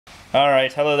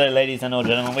Alright, hello there ladies and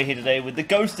gentlemen, we're here today with the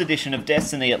Ghost Edition of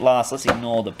Destiny at last. Let's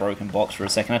ignore the broken box for a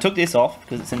second. I took this off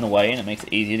because it's in the way and it makes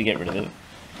it easier to get rid of it.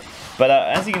 But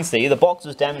as you can see, the box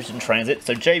was damaged in transit,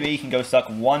 so JB can go suck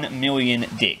 1 million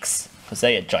dicks. Because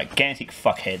they are gigantic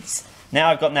fuckheads. Now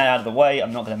I've gotten that out of the way,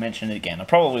 I'm not going to mention it again. I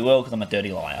probably will because I'm a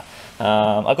dirty liar.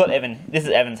 I've got Evan, this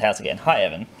is Evan's house again. Hi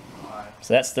Evan. Hi.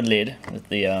 So that's the lid with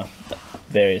the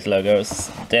various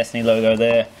logos. Destiny logo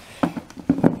there.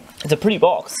 It's a pretty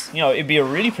box. You know, it'd be a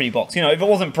really pretty box. You know, if it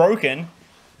wasn't broken...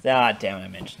 Ah, damn it, I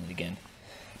mentioned it again.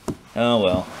 Oh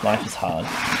well, life is hard.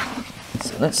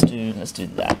 So let's do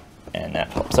that. And that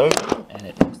pops over, and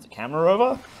it moves the camera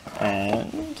over,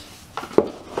 and...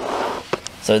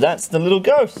 So that's the little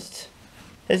ghost.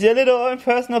 There's your little own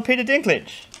personal Peter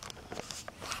Dinklage.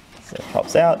 So it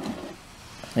pops out.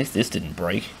 At least this didn't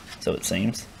break, so it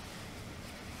seems.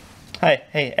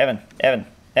 Hey, Evan.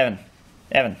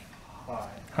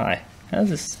 Hi. How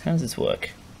does this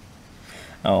work?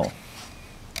 Oh.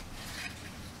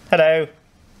 Hello.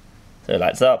 So it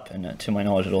lights up, and to my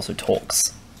knowledge, it also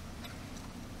talks.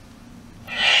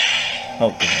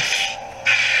 Oh goodness.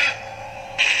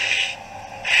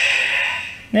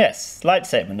 Yes,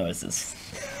 lightsaber noises.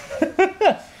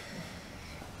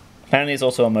 Apparently, it's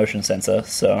also a motion sensor,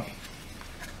 so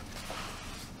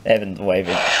Evan's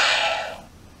waving.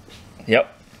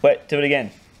 Yep. Wait, do it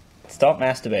again. Stop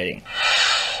masturbating.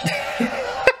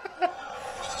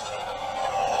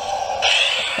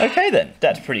 Okay then,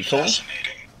 that's pretty cool.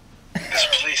 Fascinating. This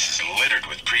place is littered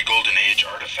with pre-Golden Age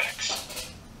artifacts.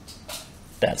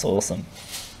 That's awesome.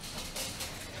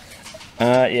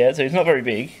 Yeah, so he's not very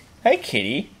big. Hey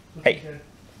kitty. Hey.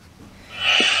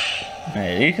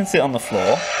 Hey, you can sit on the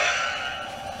floor.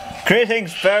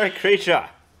 Greetings, furry creature.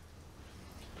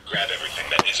 Grab everything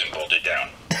that isn't bolted down.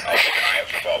 I'll keep an eye out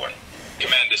for Fallen.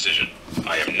 Command decision.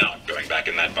 I am not going back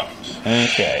in that box.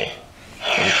 Okay.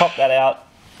 So we pop that out.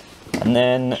 And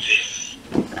then, This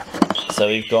so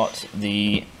we've got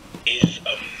the... is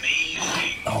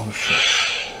amazing. Oh shit.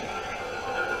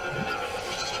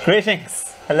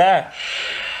 Greetings. Hello.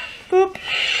 Boop.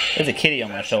 There's a kitty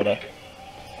on my shoulder.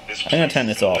 This I'm going to turn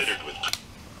this off littered with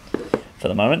for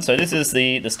the moment. So this is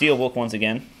the steelbook once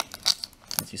again,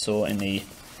 as you saw in the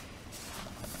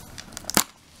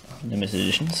limited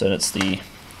edition. So that's the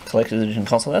collector's edition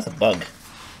console. That's a bug.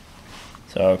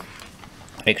 So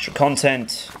extra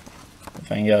content, the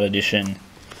Vanguard edition,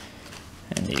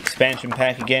 and the expansion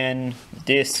pack again. The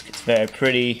disc, it's very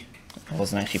pretty. I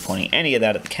wasn't actually pointing any of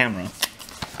that at the camera.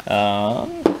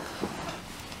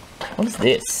 What is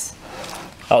this?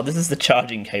 Oh, this is the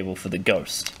charging cable for the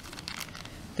Ghost.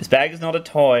 This bag is not a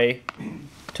toy.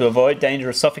 To avoid danger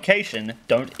of suffocation,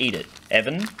 don't eat it.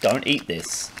 Evan, don't eat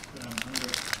this.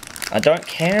 I don't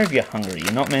care if you're hungry.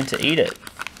 You're not meant to eat it.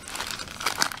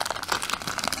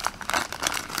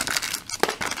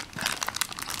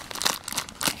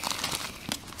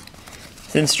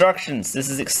 It's instructions. This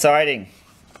is exciting.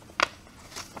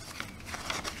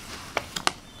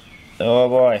 Oh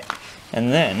boy.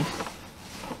 And then,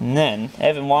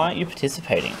 Evan, why aren't you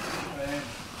participating?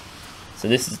 So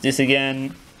this is this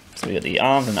again. So we got the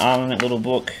arms and armament little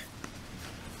book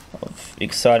of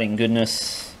exciting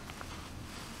goodness.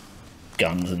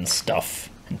 Guns and stuff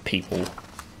and people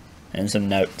and some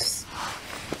notes.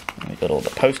 And we got all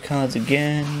the postcards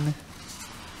again.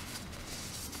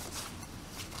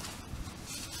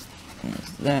 And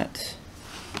there's that.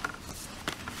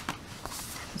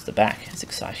 There's the back, it's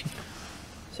exciting.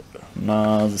 So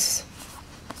Mars.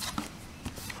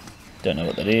 Don't know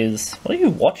what that is. What are you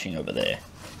watching over there?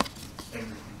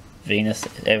 Everything. Venus.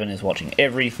 Evan is watching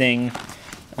everything.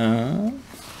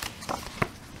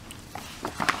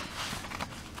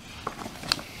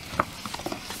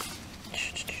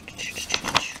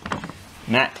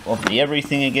 Map of the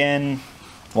everything again.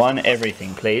 One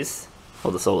everything, please.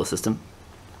 Or the solar system.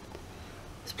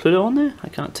 Is Pluto on there? I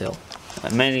can't tell.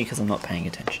 Mainly because I'm not paying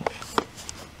attention.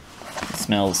 It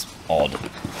smells odd.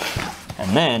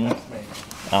 And then...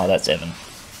 Oh, that's Evan.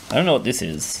 I don't know what this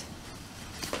is.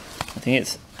 I think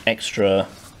it's extra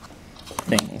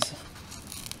things.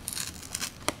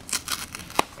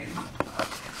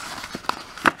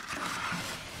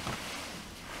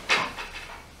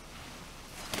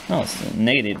 Oh, it's the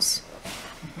negatives.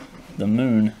 The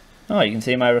moon. Oh, you can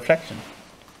see my reflection.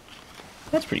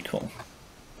 That's pretty cool.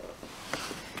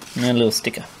 And then a little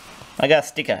sticker. I got a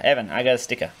sticker. Evan, I got a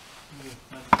sticker.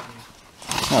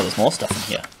 Oh, there's more stuff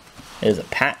in here. There's a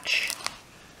patch.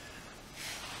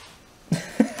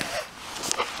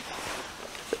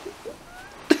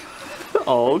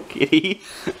 Oh, kitty.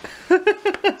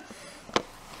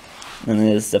 And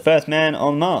there's the first man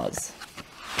on Mars.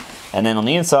 And then on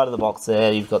the inside of the box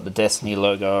there, you've got the Destiny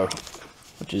logo,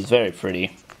 which is very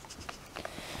pretty.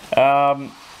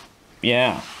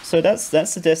 Yeah, so that's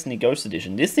the Destiny Ghost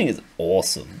Edition. This thing is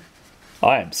awesome.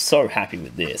 I am so happy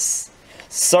with this.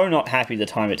 So not happy the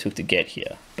time it took to get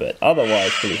here, but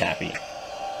otherwise pretty happy.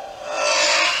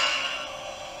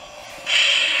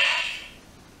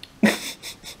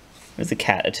 There's a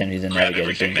cat attempting to Grab navigate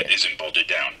everything a that isn't bolted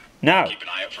down. No! Keep an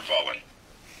eye out for Fallen.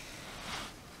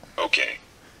 Okay.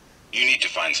 You need to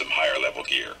find some higher level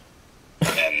gear.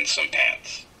 And some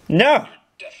pants. No!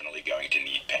 Definitely going to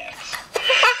need pants.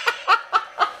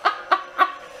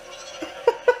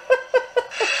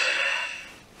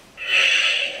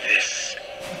 This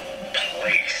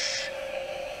place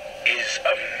is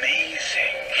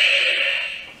amazing.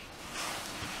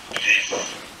 This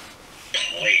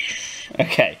place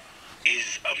Okay.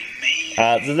 is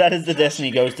amazing. So that is the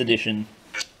Destiny Ghost Edition.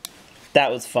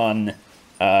 That was fun.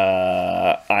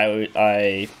 I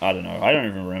don't know. I don't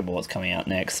even remember what's coming out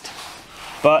next.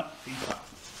 But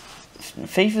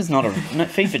FIFA's not a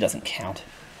FIFA doesn't count.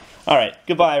 All right,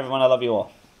 goodbye everyone. I love you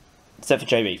all, except for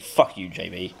JB. Fuck you,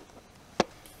 JB.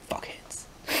 Fuckheads.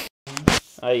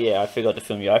 Oh yeah, I forgot to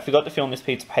film you. I forgot to film this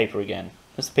piece of paper again.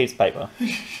 This piece of paper.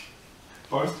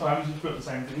 Both times you've got the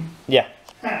same thing. Yeah.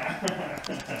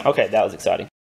 Okay, that was exciting.